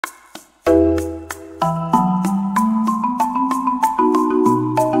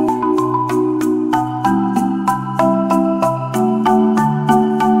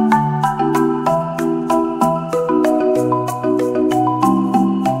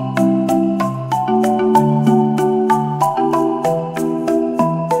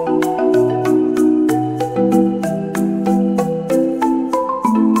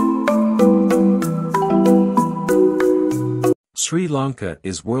Lanka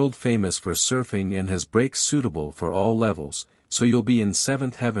is world famous for surfing and has breaks suitable for all levels, so you'll be in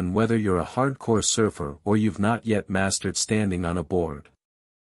seventh heaven whether you're a hardcore surfer or you've not yet mastered standing on a board.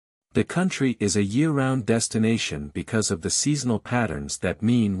 The country is a year-round destination because of the seasonal patterns that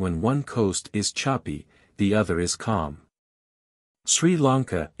mean when one coast is choppy, the other is calm. Sri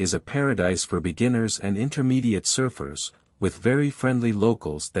Lanka is a paradise for beginners and intermediate surfers, with very friendly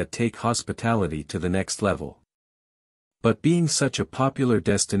locals that take hospitality to the next level. But being such a popular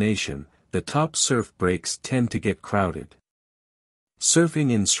destination, the top surf breaks tend to get crowded.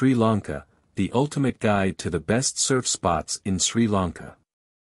 Surfing in Sri Lanka, the ultimate guide to the best surf spots in Sri Lanka.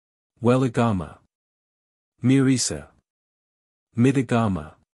 Weligama, Mirisa,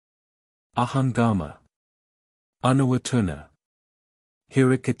 Midagama, Ahangama, Anawatuna,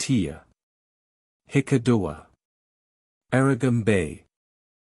 Hirikatiya, Hikadoa, Aragam Bay,